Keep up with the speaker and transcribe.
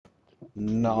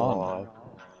None.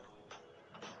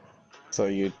 So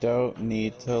you don't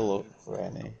need to look for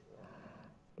any.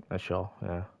 Sure,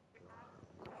 yeah.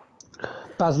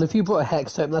 Basil, if you brought a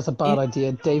hex totem, that's a bad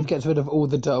idea. Dave gets rid of all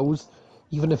the dolls,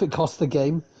 even if it costs the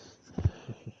game.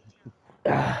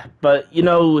 But, you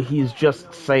know, he's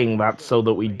just saying that so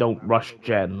that we don't rush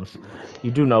gens.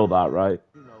 You do know that, right?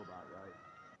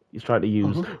 He's trying to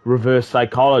use reverse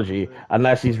psychology,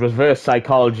 unless he's reverse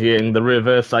psychologying the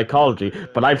reverse psychology.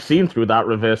 But I've seen through that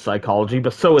reverse psychology,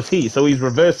 but so is he. So he's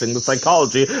reversing the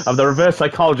psychology of the reverse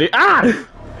psychology. Ah!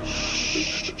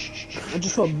 I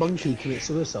just saw a monkey commit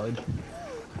suicide.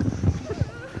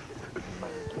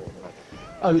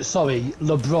 Oh, sorry,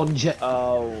 LeBron James.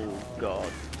 Oh,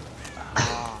 God.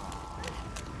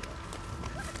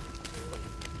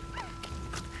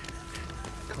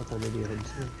 God, I'm an idiot.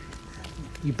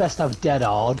 You best have dead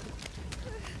hard.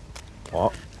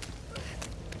 What?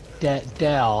 Dead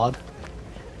hard.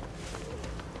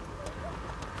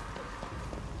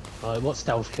 Alright, what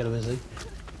stealth killer is he?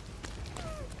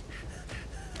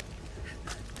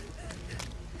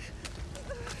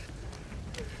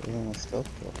 Yeah, stealth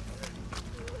kill.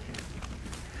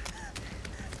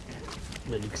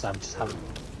 Maybe because I just haven't.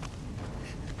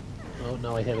 Oh,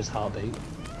 no, I hear his heartbeat.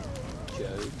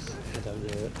 Jokes. I don't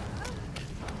hear it.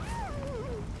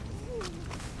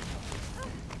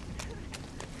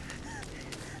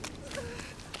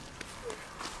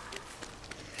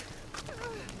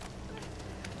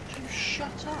 You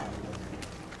shut up.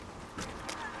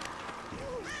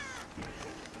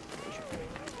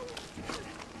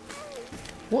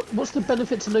 What's the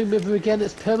benefit to no Mither again?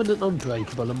 It's permanent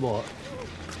unbreakable and what?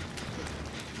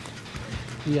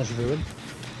 He has ruin.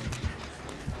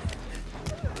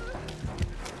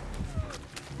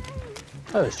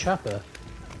 Oh, it's Chapper.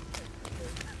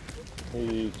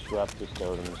 He trapped his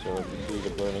totem, so if you see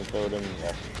the burning totem, you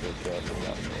have to kill Trap in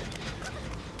that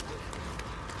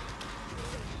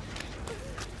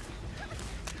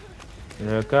mode.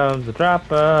 Here comes the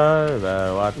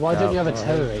trapper. Why don't you have a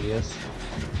terror radius?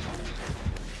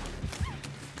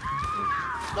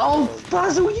 Oh,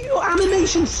 Basil, your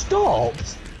animation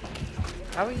stopped!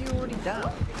 How are you already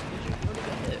down? Did you already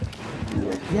get hit?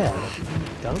 Yeah,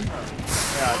 done.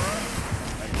 Yeah,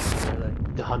 I didn't really.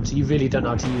 The Hunter, you really don't know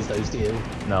how to use those, do you?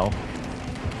 No.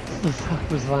 What the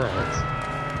fuck was that?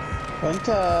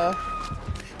 Hunter!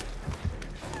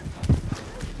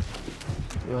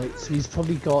 Right, so he's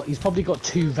probably got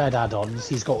 2 red add-ons.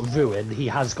 He's got Ruin. He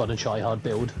has got a try-hard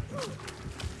build.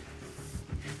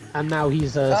 And now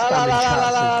he's spamming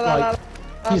traps.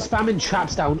 He's spamming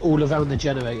traps down all around the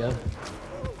generator.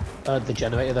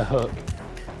 The hook.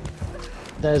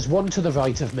 There's one to the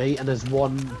right of me, and there's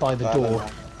one by the door.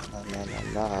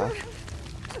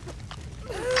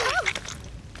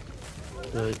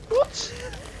 Right. What?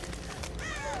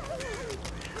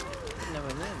 No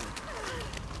one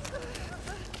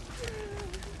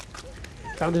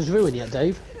in. Found his Ruin yet,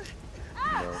 Dave?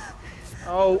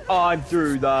 Oh, I'm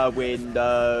through the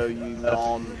window, you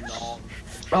non.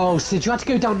 Oh, Sid, you had to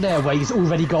go down there where he's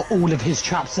already got all of his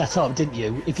traps set up, didn't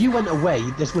you? If you went away,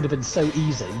 this would have been so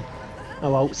easy.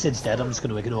 Oh well, Sid's dead, I'm just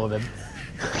going to ignore him.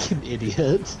 Fucking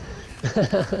idiot.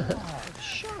 Oh,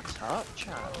 shut up,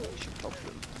 chat. What's your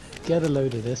problem? Get a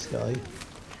load of this guy.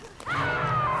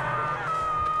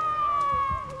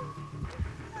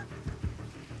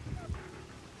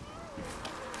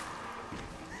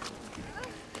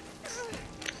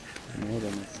 Made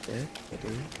a mistake,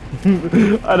 buddy.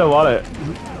 I don't want it.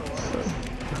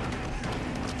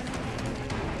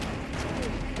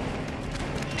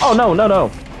 Oh no, no, no.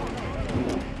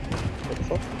 What the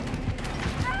fuck?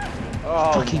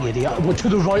 Oh, Fucking idiot. What, to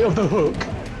the right of the hook?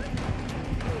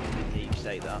 didn't you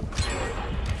say that?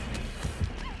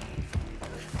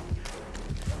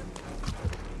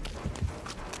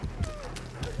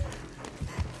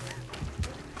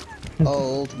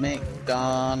 Old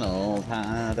MacDonald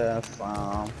had a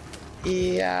farm,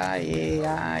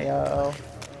 E-I-E-I-O.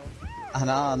 And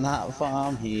on that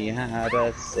farm he had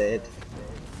a Sid.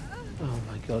 Oh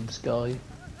my god, this guy.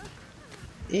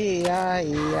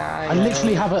 E-I-E-I-O. I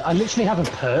literally have a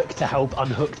perk to help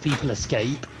unhooked people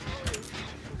escape.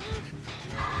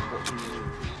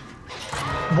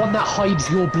 One that hides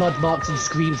your blood marks and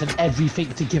screams and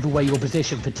everything to give away your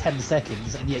position for 10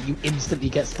 seconds, and yet you instantly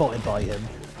get spotted by him.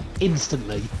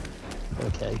 Instantly.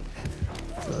 Okay.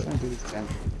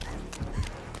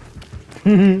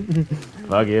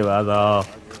 Fuck you, Basil.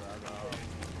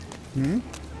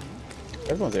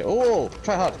 Everyone's like, oh,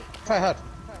 try hard, try hard.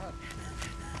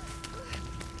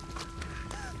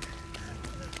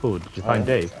 Cool, did you find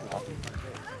Dave?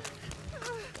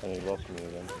 And he lost me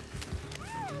again.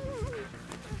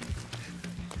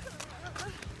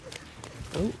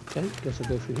 Oh, okay, guess I'll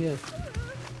go through here.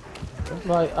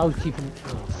 Right, I'll keep him.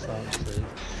 Oh, fuck's sake.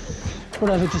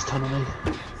 Whatever, just tunnel me.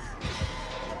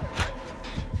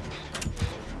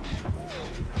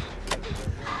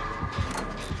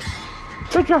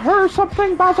 Did you hear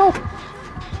something, Basil?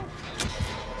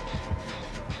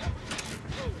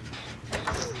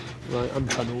 Right, I'm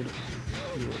tunneled.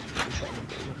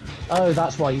 Oh,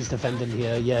 that's why he's defending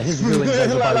here. Yeah, his ruins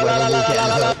over by where we're all getting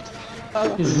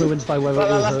hurt. His ruins by where we're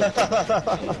all hurt.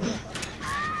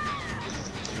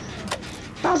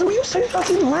 Basil, you're so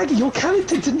fucking laggy. Your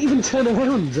character didn't even turn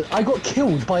around. I got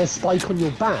killed by a spike on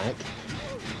your back.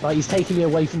 Right, he's taking me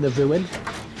away from the ruin.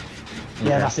 Okay.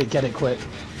 Yeah, that's it. Get it quick.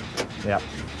 Yeah.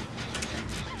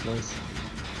 Nice.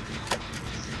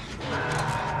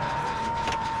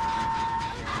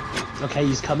 Okay,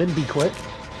 he's coming. Be quick.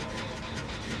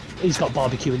 He's got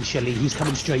barbecue and chili. He's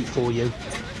coming straight for you.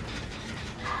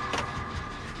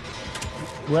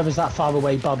 Whoever's that far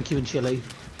away, barbecue and chili.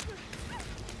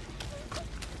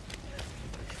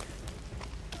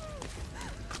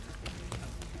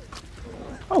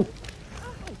 Oh.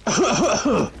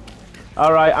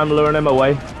 Alright, I'm luring him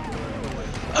away.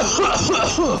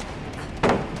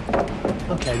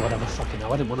 Okay, whatever, fucking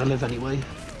hell. I didn't want to live anyway.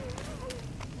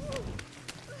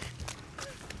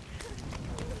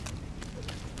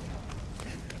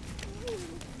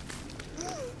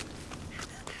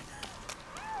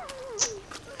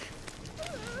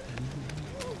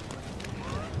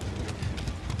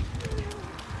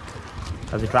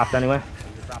 Has he dropped anywhere?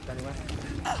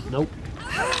 Nope.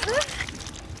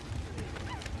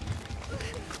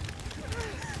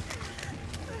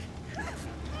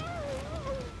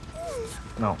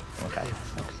 No. Okay.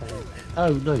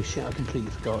 Oh no, shit! I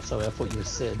completely forgot. Sorry, I thought you were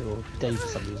Sid or Dave for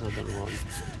some reason. I don't know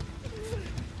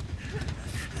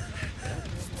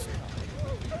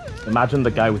why. Imagine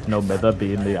the guy with no mither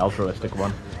being the altruistic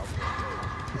one.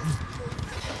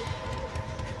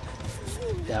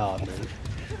 Yeah, no.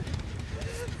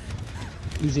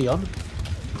 Who's he on? Me.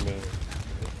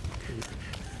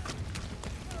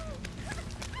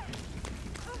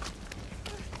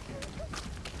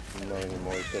 Not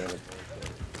anymore, damn it.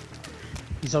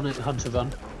 He's on it. Hunter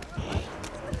run.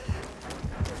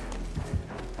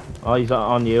 Oh, he's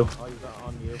on you.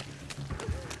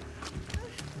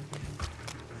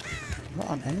 Not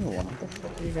on anyone. What the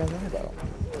fuck are you guys on about?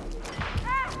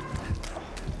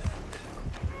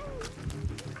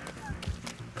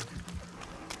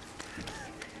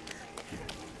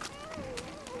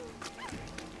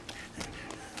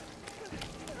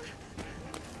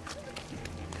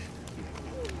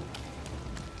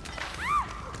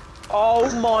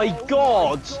 Oh my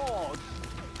god!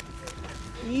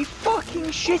 Are you fucking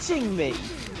shitting me?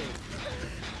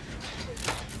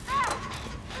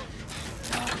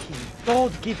 Fucking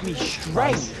God, give me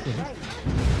strength!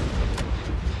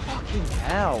 Fucking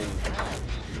hell!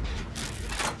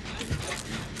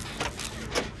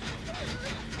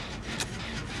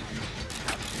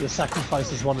 Your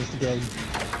sacrifice is one as the game.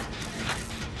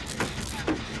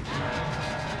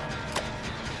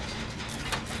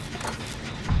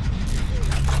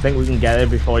 I think we can get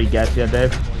it before he gets here,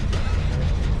 Dave.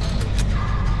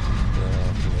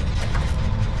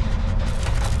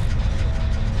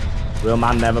 Real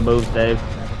man never moves, Dave.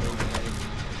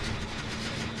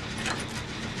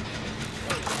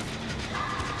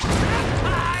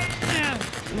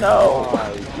 No!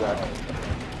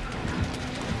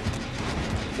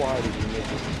 Why did you make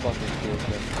this fucking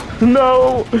kill?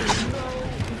 No!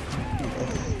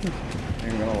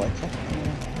 You're gonna like that?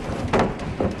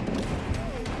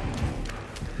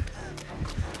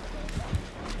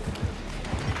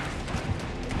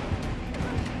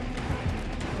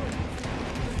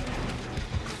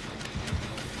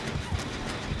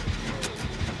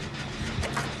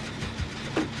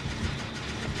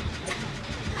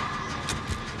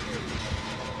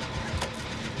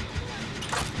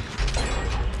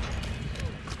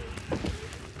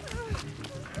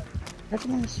 How did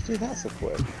you manage to do that so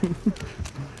quick?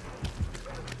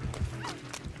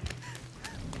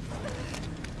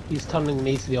 He's tunneling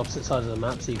me to the opposite side of the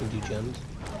map so you can do gens.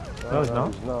 No, he's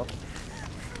not. No.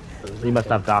 He must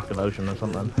have Dark Devotion or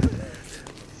something.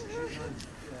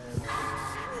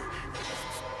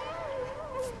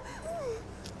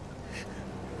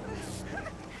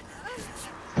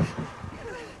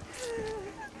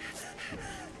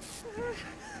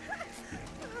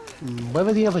 Where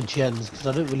are the other gens? Because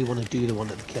I don't really want to do the one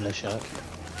at the Killer Shack.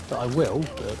 But I will,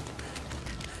 but...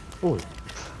 Oh.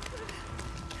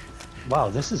 Wow,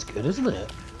 this is good, isn't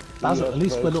it? Basil, at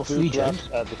least we're not free gens.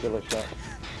 At the Killer Shack.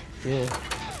 Yeah.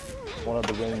 One of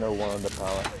the window, one of the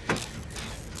pallet.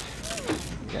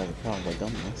 Yeah, we've probably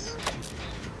done this.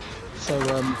 So,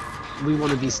 we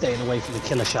want to be staying away from the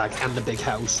killer shack and the big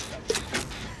house.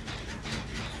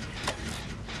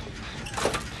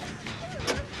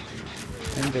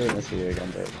 I'm doing this video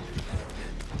again, babe.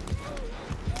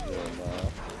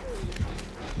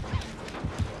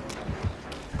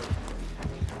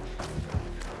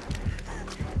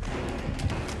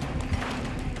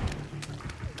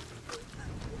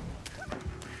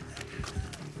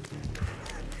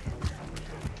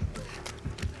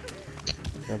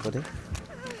 Yeah, buddy.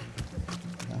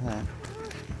 Uh-huh.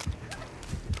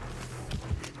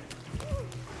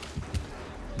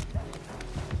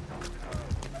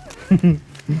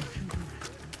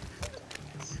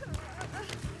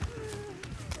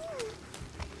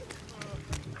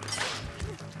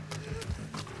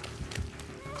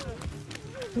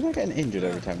 You're not getting injured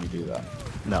every time you do that.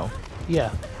 No.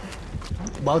 Yeah.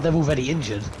 Well, they're already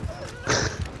injured. Oh,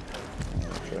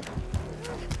 true.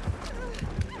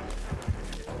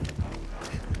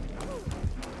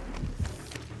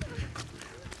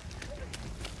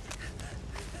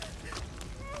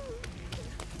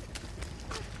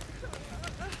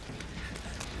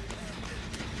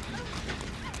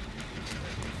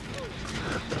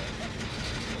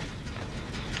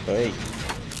 Hey.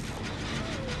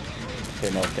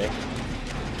 Him okay?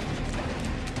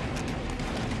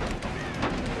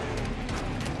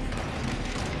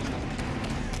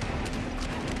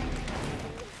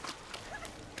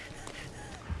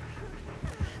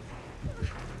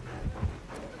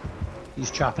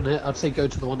 He's trapping it. I'd say go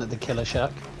to the one at the killer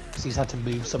shack, because he's had to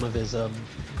move some of his things.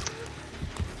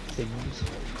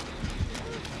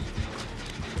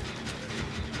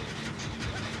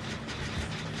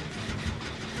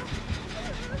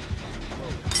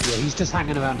 Yeah, he's just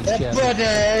hanging around his chair.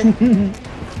 Buddy!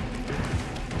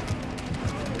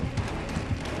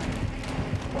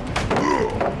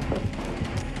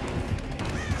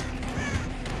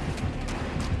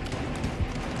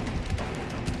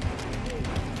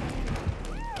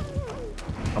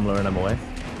 I'm luring him away.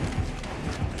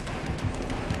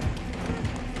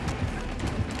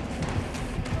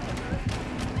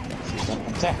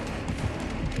 Attack!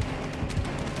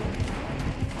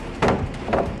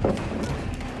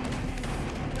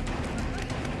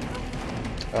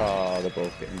 Oh, they're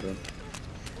both getting done.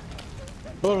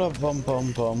 Bum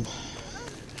bum bum.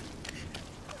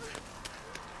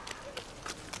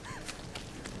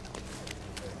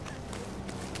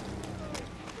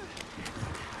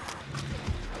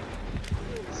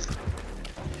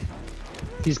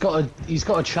 He's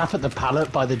got a trap at the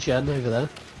pallet by the gen over there.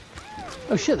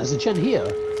 Oh shit, there's a gen here.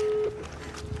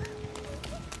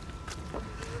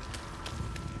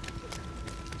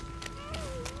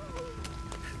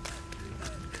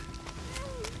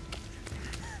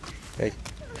 Hey.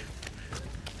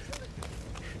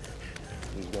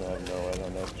 He's gonna have no head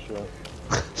on that show.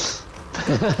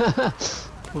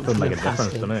 Doesn't make a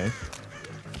difference to me.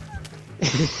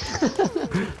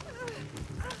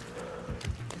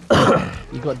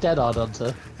 You got dead hard,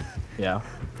 Hunter. Yeah.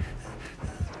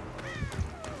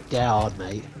 Dead hard,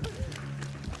 mate.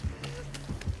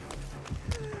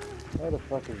 Why the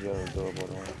fuck is the other door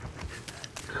button on?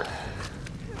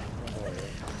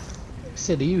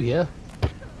 Sid, are you here?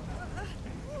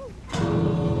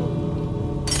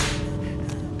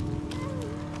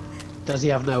 Does he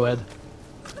have no head?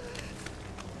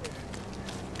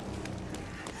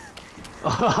 Oh,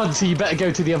 Hunter, you better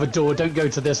go to the other door. Don't go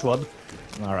to this one.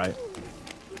 All right.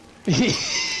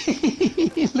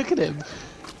 Look at him.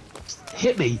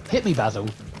 Hit me, Basil.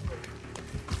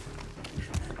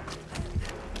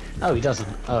 Oh, he doesn't.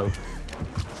 Oh,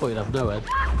 thought he'd have no head.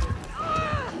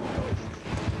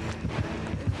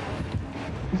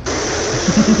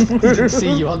 He didn't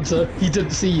see you, Hunter. He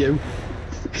didn't see you.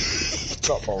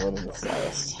 Stop falling in the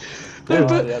stairs. No,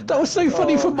 but that was so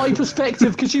funny from my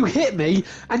perspective because you hit me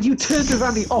and you turned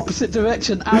around the opposite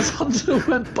direction as Hunter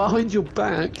went behind your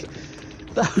back.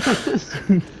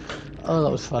 Oh,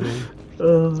 that was funny.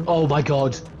 Oh my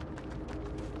god.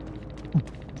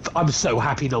 I'm so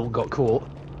happy no one got caught.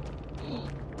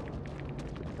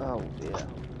 Oh dear.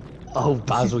 Oh,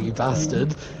 Basil, you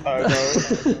bastard. I know.